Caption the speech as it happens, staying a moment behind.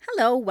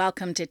Hello,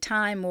 welcome to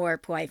Time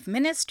Warp Wife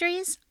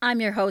Ministries.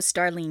 I'm your host,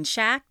 Darlene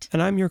Schacht.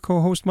 And I'm your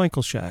co-host,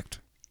 Michael Schacht.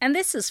 And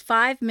this is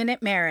 5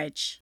 Minute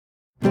Marriage.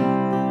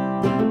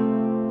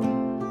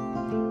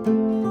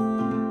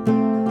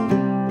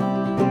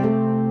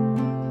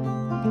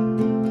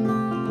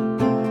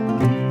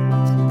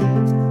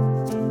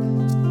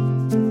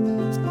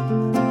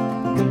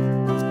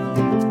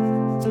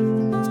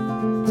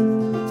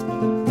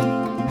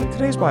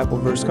 Today's Bible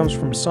verse comes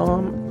from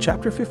Psalm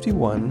chapter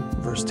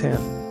 51, verse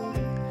 10.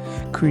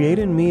 Create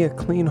in me a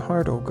clean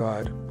heart, O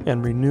God,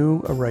 and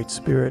renew a right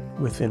spirit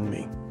within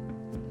me.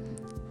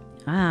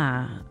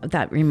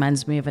 That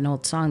reminds me of an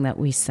old song that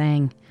we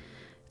sang.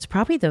 It's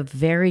probably the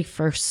very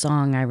first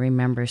song I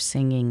remember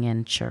singing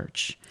in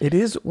church. It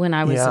is. When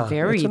I was a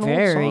very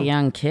song.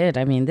 young kid.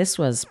 I mean, this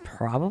was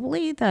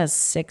probably the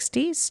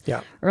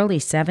 60s, early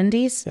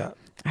 70s. Yeah.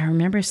 I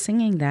remember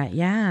singing that,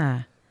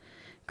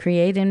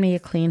 Create in me a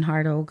clean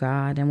heart, O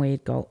God. And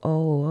we'd go,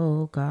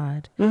 oh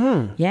God.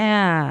 Mm-hmm.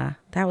 Yeah,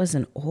 that was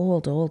an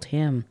old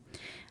hymn.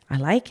 I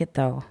like it,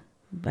 though.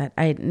 But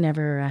I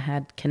never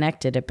had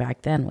connected it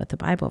back then with the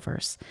Bible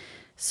verse.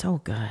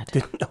 So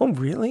good. Oh,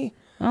 really?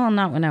 Well,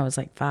 not when I was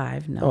like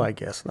 5, no. Oh, I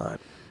guess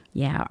not.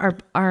 Yeah,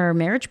 our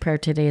marriage prayer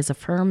today is a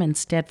firm and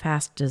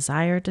steadfast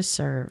desire to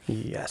serve.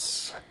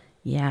 Yes.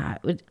 Yeah.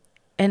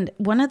 And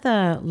one of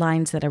the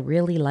lines that I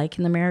really like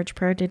in the marriage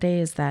prayer today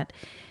is that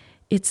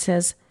it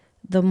says,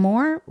 the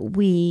more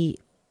we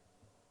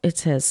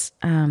walk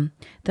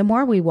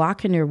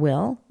in your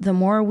will, the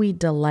more we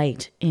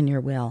delight in your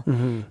will.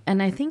 Mm-hmm.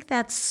 And I think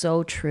that's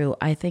so true.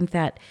 I think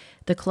that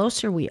the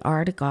closer we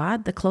are to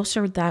God, the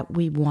closer that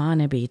we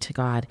want to be to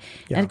God.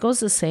 Yeah. And it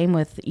goes the same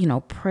with,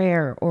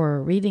 prayer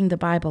or reading the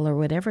Bible or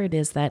whatever it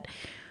is that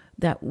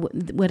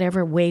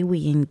whatever way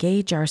we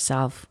engage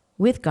ourselves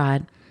with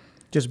God,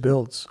 just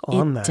builds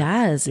on that. It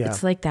does. Yeah.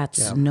 It's like that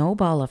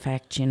snowball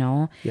effect,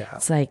 Yeah.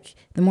 It's like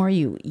the more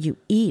you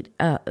eat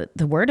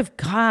the Word of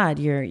God,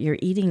 you're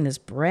eating this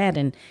bread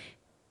and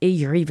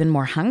you're even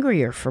more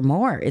hungrier for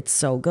more. It's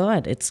so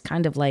good. It's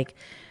kind of like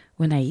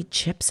when I eat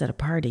chips at a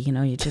party,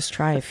 you just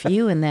try a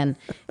few and then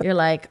you're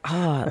like,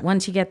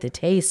 once you get the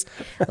taste,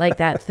 like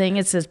that thing,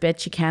 it says,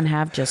 bet you can't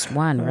have just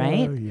one,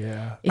 right? Oh,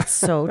 yeah. It's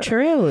so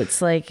true.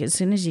 It's like as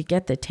soon as you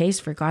get the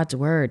taste for God's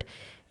Word,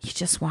 you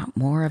just want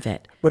more of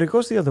it. But it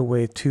goes the other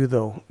way too,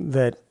 though,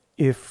 that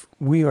if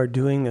we are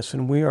doing this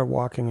and we are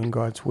walking in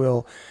God's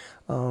will,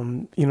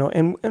 and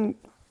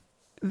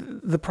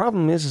the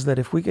problem is that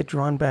if we get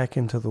drawn back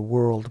into the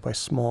world by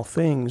small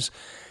things,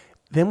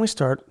 then we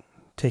start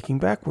taking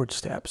backward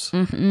steps,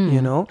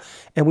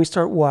 and we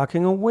start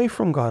walking away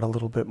from God a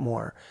little bit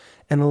more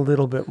and a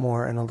little bit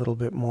more and a little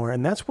bit more.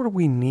 And that's where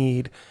we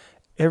need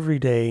every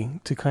day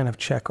to kind of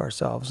check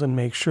ourselves and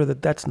make sure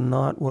that that's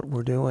not what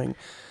we're doing.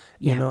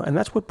 And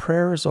that's what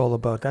prayer is all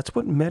about. That's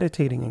what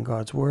meditating in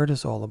God's Word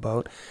is all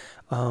about,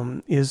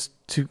 is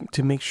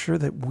to make sure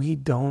that we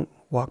don't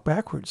walk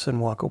backwards and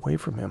walk away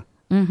from Him.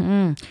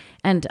 Mm-hmm.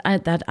 And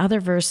that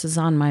other verse is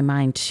on my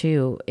mind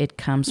too. It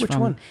comes Which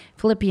from one?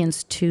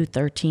 Philippians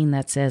 2:13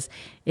 that says,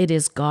 "It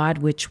is God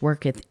which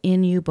worketh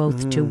in you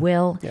both to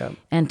will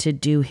and to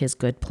do His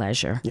good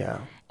pleasure." Yeah.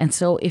 And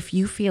so if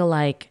you feel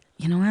like,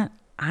 you know what,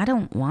 I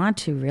don't want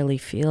to really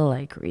feel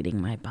like reading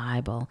my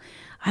Bible.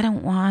 I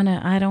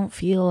don't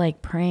feel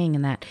like praying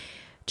and that.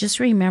 Just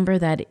remember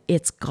that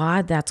it's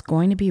God that's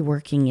going to be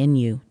working in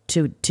you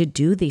to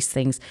do these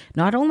things,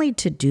 not only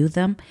to do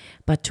them,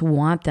 but to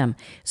want them.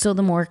 So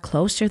the more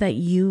closer that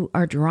you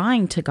are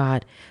drawing to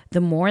God,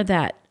 the more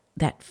that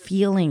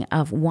feeling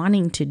of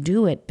wanting to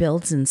do it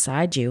builds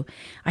inside you.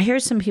 I hear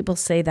some people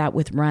say that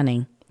with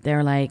running.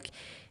 They're like,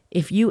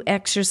 if you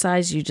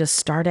exercise, you just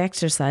start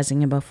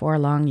exercising, and before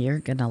long, you're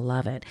going to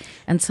love it.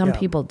 And some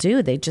people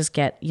do. They just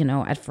get,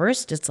 at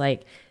first it's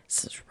like,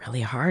 this is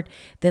really hard.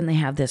 Then they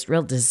have this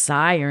real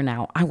desire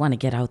now. I want to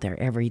get out there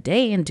every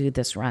day and do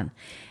this run.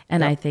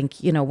 And I think,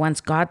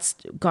 once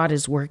God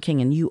is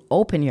working and you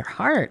open your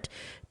heart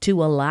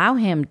to allow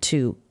Him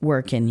to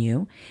work in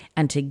you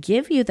and to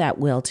give you that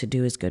will to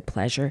do His good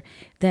pleasure,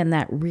 then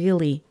that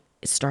really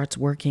starts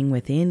working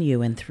within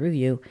you and through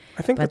you.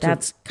 I think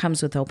that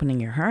comes with opening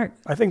your heart.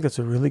 I think that's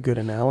a really good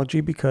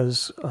analogy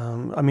because,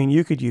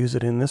 you could use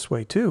it in this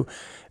way too,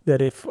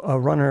 that if a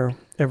runner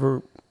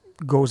ever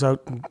goes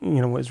out,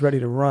 is ready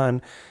to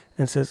run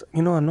and says,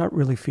 I'm not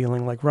really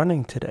feeling like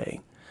running today,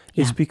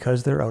 it's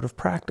because they're out of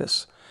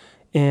practice.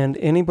 And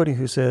anybody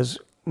who says,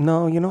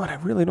 no, I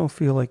really don't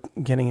feel like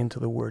getting into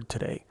the Word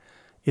today,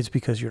 it's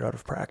because you're out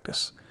of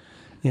practice.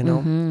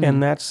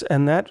 And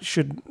that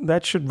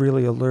should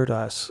really alert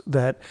us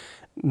that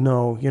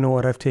no,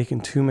 I've taken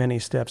too many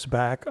steps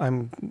back.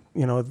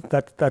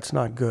 That's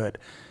not good.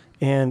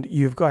 And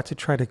you've got to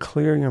try to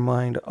clear your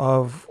mind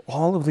of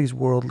all of these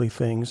worldly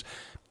things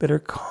that are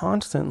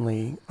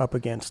constantly up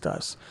against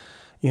us,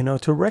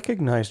 to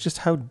recognize just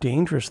how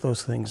dangerous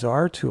those things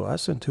are to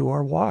us and to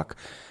our walk,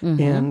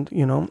 and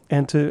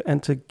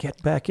to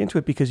get back into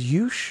it, because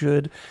you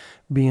should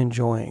be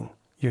enjoying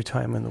your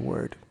time in the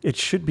Word. It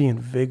should be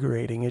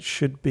invigorating. It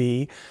should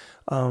be,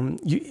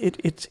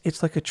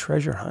 it's like a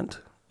treasure hunt.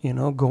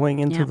 going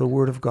into Yeah. the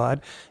Word of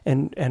God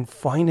and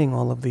finding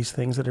all of these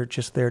things that are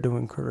just there to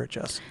encourage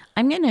us.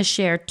 I'm going to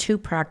share 2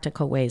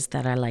 practical ways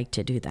that I like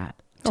to do that,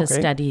 to Okay.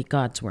 study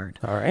God's Word.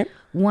 All right.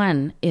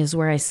 One is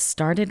where I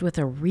started with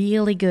a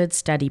really good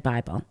study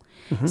Bible.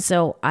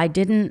 So I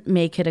didn't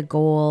make it a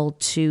goal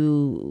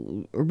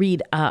to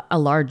read a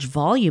large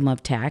volume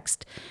of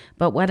text,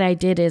 but what I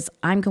did is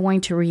I'm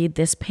going to read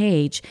this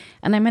page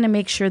and I'm going to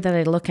make sure that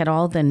I look at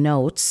all the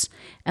notes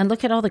and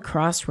look at all the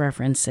cross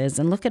references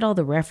and look at all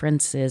the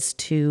references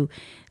to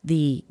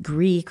the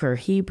Greek or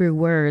Hebrew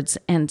words.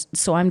 And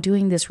so I'm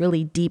doing this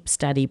really deep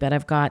study, but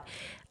I've got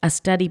a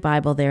study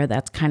Bible there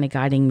that's kind of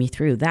guiding me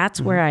through.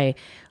 That's where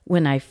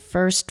when I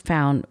first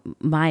found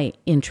my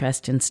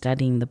interest in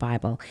studying the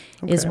Bible,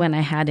 is when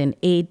I had an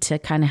aid to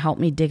kind of help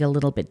me dig a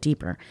little bit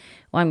deeper.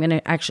 Well, I'm going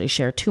to actually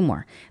share 2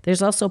 more.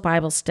 There's also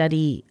Bible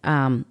study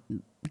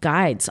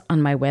guides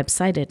on my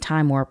website at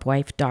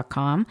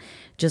timewarpwife.com.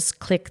 Just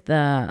click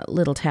the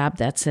little tab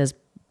that says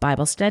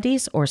Bible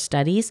studies or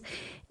studies.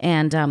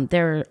 And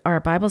there are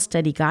Bible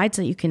study guides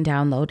that you can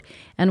download.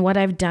 And what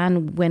I've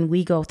done when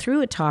we go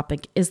through a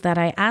topic is that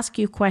I ask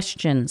you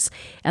questions.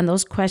 And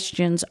those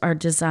questions are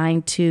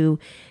designed to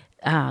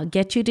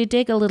get you to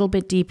dig a little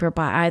bit deeper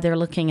by either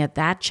looking at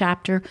that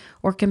chapter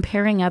or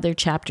comparing other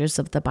chapters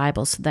of the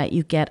Bible so that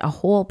you get a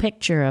whole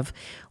picture of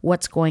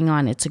what's going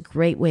on. It's a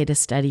great way to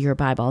study your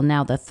Bible.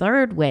 Now, the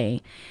third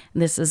way,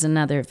 this is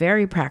another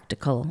very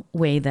practical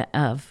way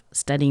of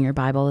studying your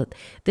Bible.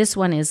 This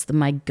one is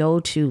my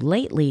go-to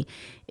lately,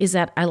 is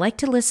that I like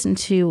to listen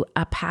to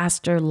a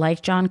pastor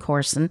like John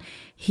Corson.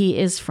 He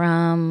is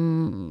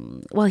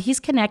he's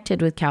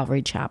connected with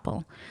Calvary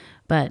Chapel,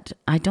 but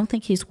I don't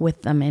think he's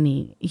with them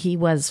he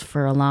was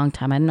for a long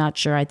time. I'm not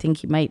sure. I think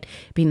he might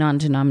be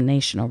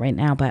non-denominational right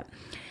now, but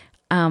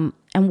and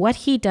what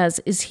he does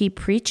is he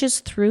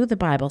preaches through the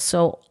Bible.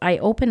 So I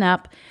open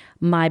up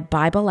my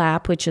Bible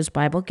app, which is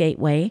Bible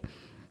Gateway,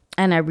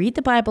 and I read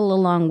the Bible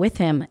along with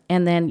him,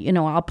 and then,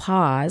 I'll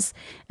pause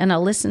and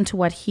I'll listen to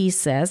what he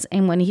says.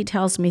 And when he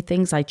tells me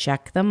things, I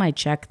check them,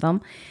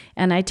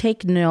 and I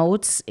take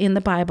notes in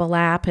the Bible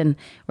app,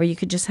 or you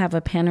could just have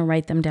a pen and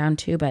write them down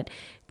too. But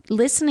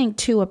listening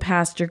to a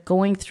pastor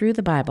going through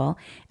the Bible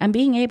and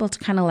being able to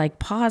kind of like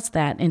pause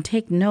that and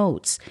take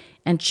notes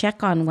and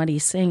check on what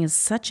he's saying is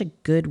such a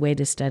good way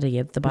to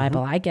study the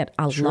Bible. I get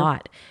a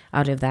lot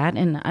out of that.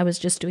 And I was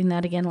just doing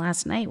that again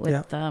last night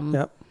with,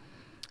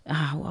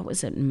 what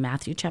was it?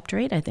 Matthew chapter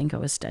 8, I think I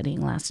was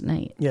studying last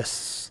night.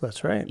 Yes,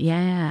 that's right.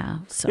 Yeah.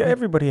 So Yeah,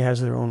 everybody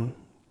has their own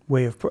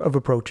way of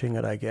approaching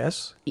it, I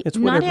guess. It's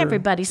not whatever.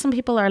 everybody. Some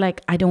people are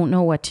like, I don't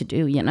know what to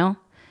do,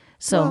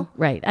 So, Well,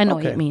 right. I know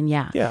what okay. you mean.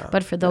 Yeah. Yeah,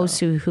 But for those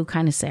who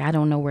kind of say, I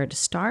don't know where to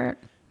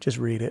start. Just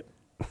read it.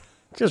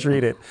 Just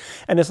read it,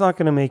 and it's not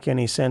going to make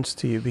any sense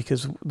to you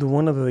because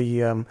one of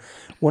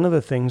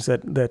the things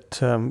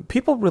that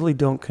people really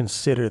don't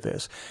consider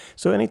this.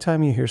 So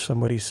anytime you hear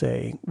somebody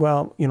say,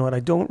 "Well, you know what? I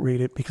don't read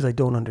it because I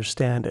don't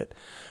understand it."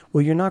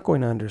 Well, you're not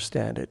going to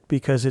understand it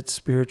because it's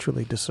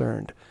spiritually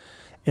discerned.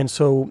 And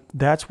so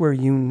that's where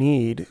you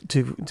need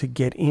to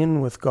get in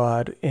with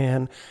God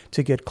and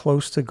to get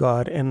close to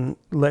God and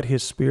let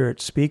His Spirit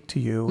speak to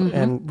you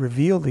and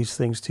reveal these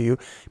things to you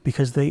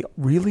because they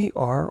really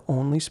are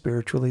only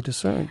spiritually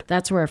discerned.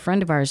 That's where a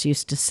friend of ours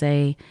used to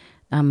say,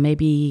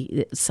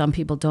 maybe some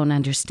people don't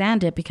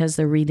understand it because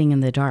they're reading in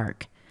the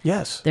dark.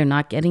 Yes. They're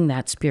not getting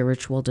that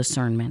spiritual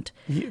discernment.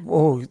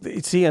 Oh,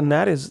 see, and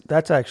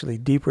that's actually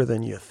deeper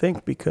than you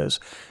think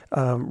because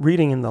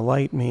reading in the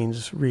light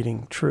means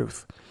reading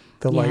truth.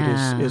 The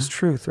light is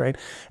truth, right?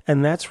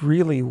 And that's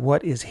really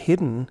what is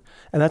hidden.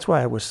 And that's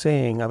why I was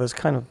saying, I was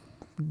kind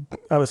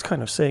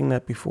of saying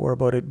that before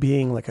about it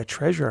being like a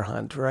treasure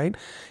hunt, right?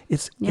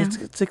 It's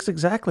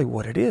exactly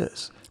what it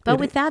is. But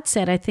with that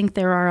said, I think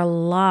there are a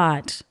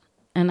lot,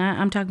 and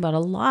I'm talking about a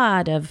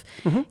lot of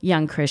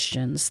young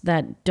Christians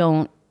that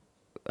don't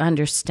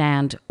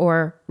understand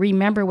or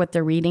remember what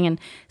they're reading. And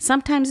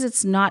sometimes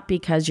it's not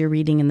because you're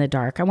reading in the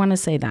dark. I want to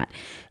say that,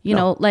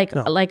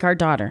 like our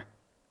daughter,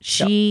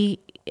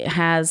 she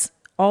has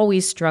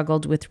always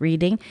struggled with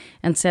reading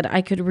and said,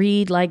 I could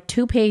read like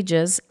 2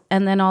 pages.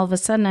 And then all of a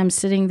sudden I'm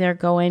sitting there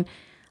going,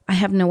 I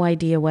have no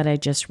idea what I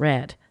just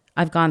read.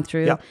 I've gone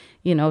through,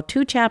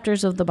 2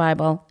 chapters of the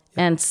Bible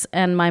and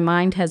my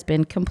mind has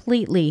been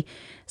completely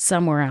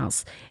somewhere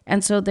else.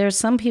 And so there's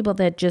some people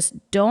that just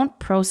don't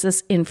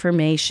process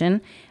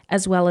information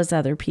as well as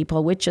other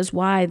people, which is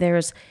why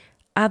there's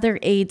other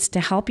aids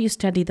to help you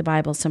study the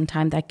Bible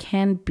sometime that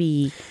can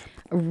be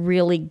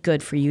really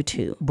good for you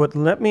too. But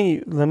let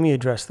me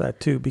address that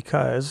too,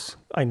 because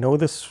I know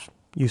this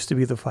used to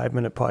be the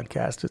 5-minute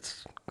podcast.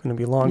 It's going to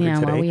be longer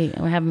today.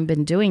 Well, we haven't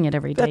been doing it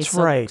every day. That's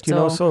right.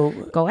 So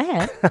go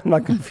ahead. I'm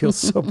not going to feel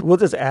so. We'll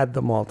just add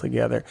them all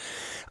together.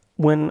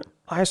 When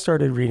I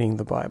started reading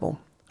the Bible,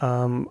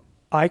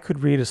 I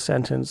could read a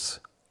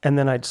sentence and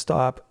then I'd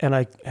stop and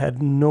I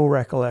had no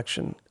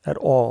recollection at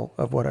all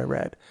of what I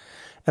read.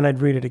 And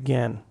I'd read it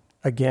again.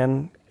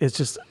 It's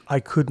just,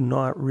 I could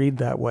not read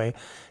that way.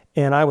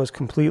 And I was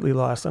completely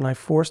lost, and I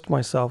forced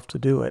myself to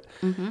do it.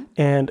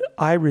 And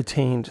I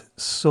retained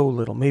so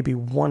little, maybe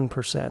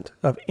 1%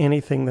 of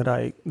anything that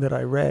I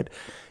read.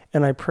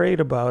 And I prayed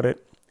about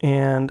it,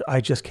 and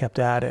I just kept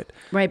at it.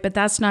 Right, but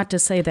that's not to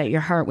say that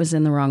your heart was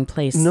in the wrong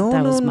place. No,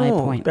 that no, was my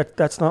no. point.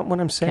 That's not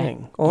what I'm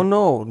saying. Oh,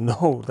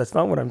 no, that's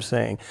not what I'm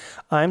saying.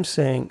 I'm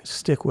saying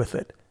stick with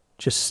it.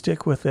 Just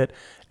stick with it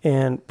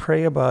and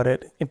pray about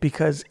it,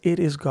 because it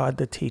is God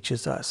that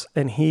teaches us,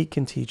 and He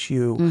can teach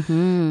you,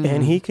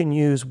 and He can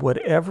use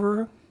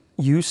whatever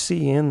you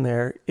see in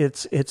there.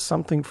 It's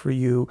something for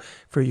you,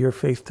 for your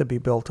faith to be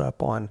built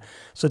up on.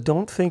 So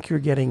don't think you're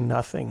getting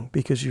nothing,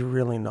 because you're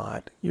really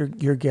not. You're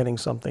getting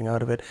something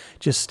out of it.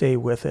 Just stay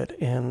with it,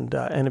 and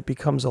it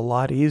becomes a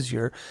lot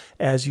easier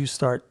as you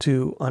start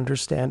to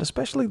understand,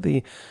 especially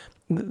the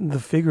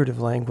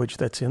figurative language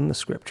that's in the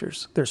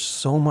scriptures. There's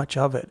so much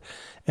of it.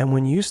 And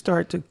when you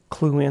start to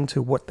clue into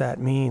what that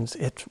means,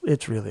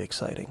 it's really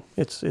exciting.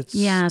 It's brings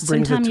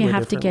sometimes it to you a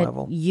have to different get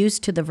level.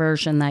 used to the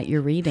version that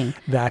you're reading.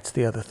 That's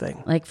the other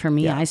thing. Like for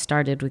me, Yeah. I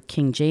started with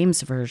King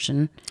James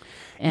Version,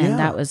 and Yeah,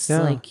 that was yeah.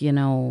 like, King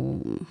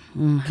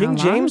how long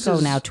James ago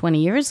is- now?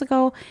 20 years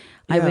ago,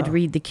 I would Yeah.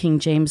 read the King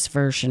James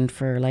Version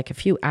for like a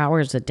few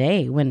hours a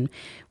day when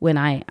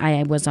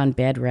I was on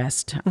bed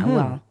rest.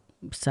 Well,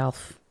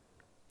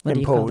 what do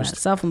you call that? Imposed.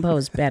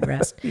 Self-imposed bed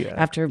rest. Yeah.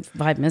 After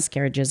 5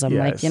 miscarriages, I'm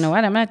like, Yes. you know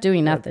what? I'm not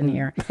doing nothing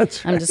here.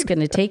 That's I'm just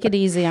going to take it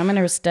easy. I'm going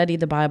to study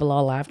the Bible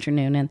all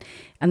afternoon,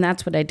 and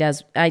that's what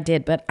I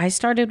did. But I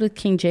started with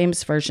King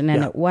James Version,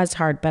 and Yeah. it was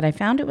hard. But I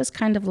found it was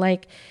kind of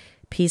like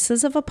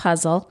pieces of a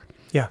puzzle.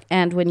 Yeah.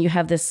 And when you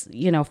have this,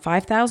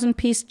 5,000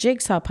 piece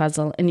jigsaw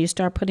puzzle, and you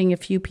start putting a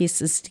few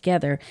pieces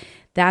together,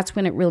 that's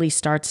when it really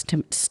starts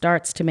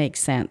to make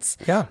sense.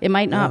 Yeah, It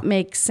might not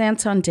make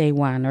sense on day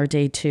 1 or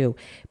day 2,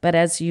 but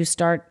as you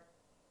start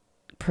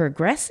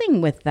progressing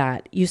with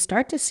that, you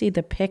start to see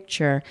the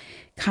picture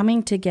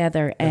coming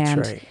together,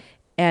 and right.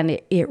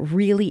 and it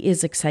really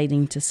is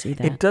exciting to see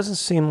that. It doesn't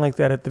seem like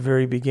that at the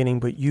very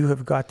beginning, but you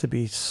have got to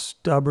be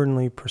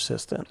stubbornly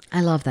persistent. I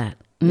love that.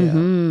 Yeah,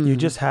 you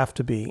just have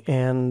to be,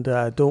 and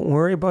don't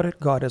worry about it.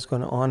 God is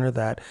going to honor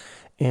that,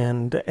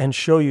 and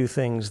show you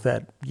things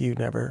that you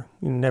never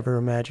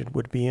imagined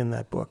would be in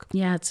that book.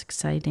 Yeah, it's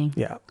exciting.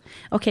 Yeah.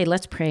 Okay,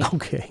 let's pray.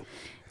 Okay.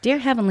 Dear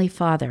Heavenly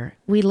Father,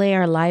 we lay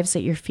our lives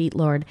at your feet,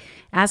 Lord,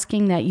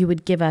 asking that you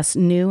would give us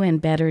new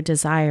and better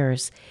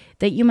desires,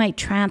 that you might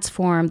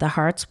transform the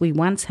hearts we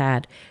once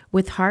had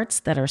with hearts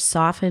that are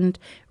softened,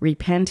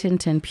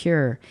 repentant, and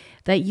pure,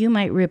 that you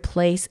might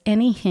replace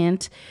any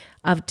hint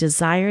of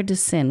desire to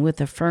sin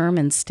with a firm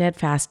and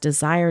steadfast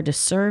desire to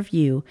serve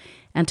you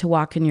and to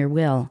walk in your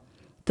will.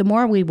 The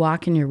more we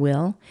walk in your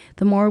will,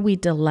 the more we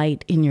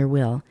delight in your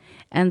will.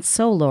 And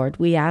so, Lord,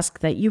 we ask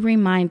that you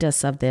remind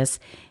us of this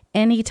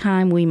any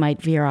time we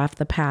might veer off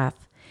the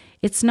path.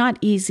 It's not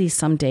easy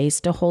some days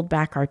to hold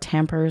back our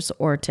tempers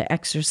or to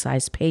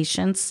exercise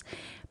patience,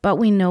 but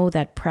we know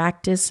that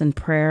practice and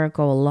prayer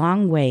go a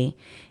long way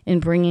in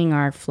bringing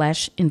our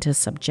flesh into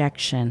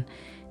subjection.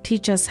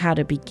 Teach us how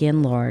to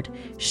begin, Lord.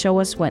 Show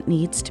us what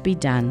needs to be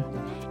done.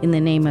 In the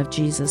name of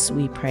Jesus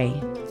we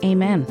pray.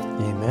 Amen.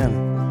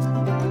 Amen.